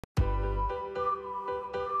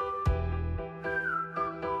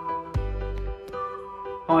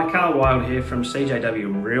Hi, Carl Wilde here from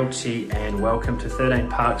CJW Realty and welcome to 13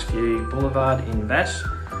 Parksview Boulevard in Vasse.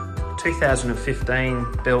 2015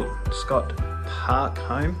 built Scott Park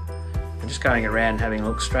home. I'm just going around having a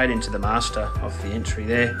look straight into the master off the entry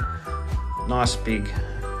there. Nice big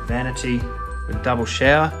vanity with double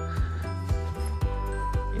shower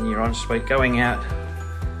in your ensuite. Going out,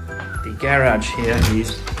 the garage here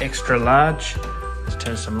is extra large. Let's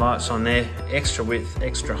turn some lights on there. Extra width,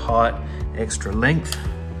 extra height, extra length.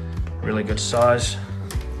 Really good size.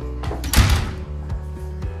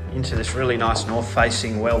 Into this really nice north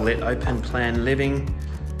facing, well lit, open plan living.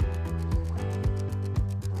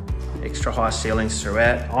 Extra high ceilings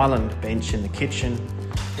throughout. Island bench in the kitchen.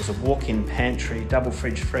 There's a walk-in pantry, double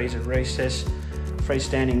fridge freezer recess,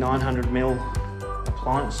 freestanding 900mm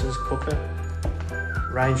appliances, cooker,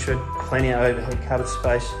 range hood, plenty of overhead cupboard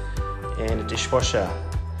space, and a dishwasher.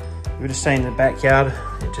 You would have seen the backyard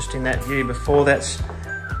just in that view before. That's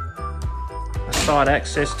side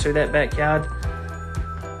access to that backyard.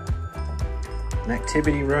 An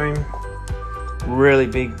activity room, really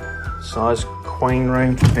big size queen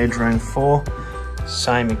room to bedroom 4.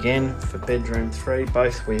 Same again for bedroom 3,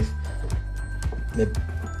 both with the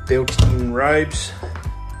built-in robes.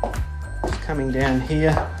 Just coming down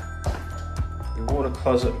here, your water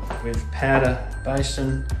closet with powder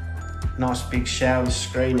basin, nice big shower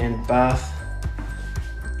screen and bath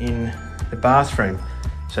in the bathroom.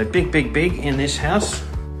 So big in this house.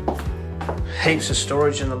 Heaps of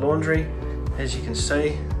storage in the laundry, as you can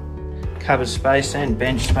see. Cupboard space and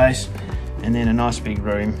bench space. And then a nice big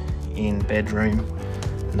room in bedroom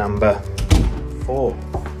number 4.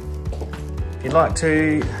 If you'd like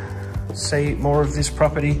to see more of this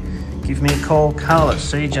property, give me a call, Carl at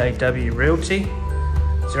CJW Realty,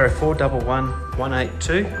 0411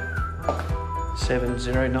 182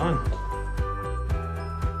 709.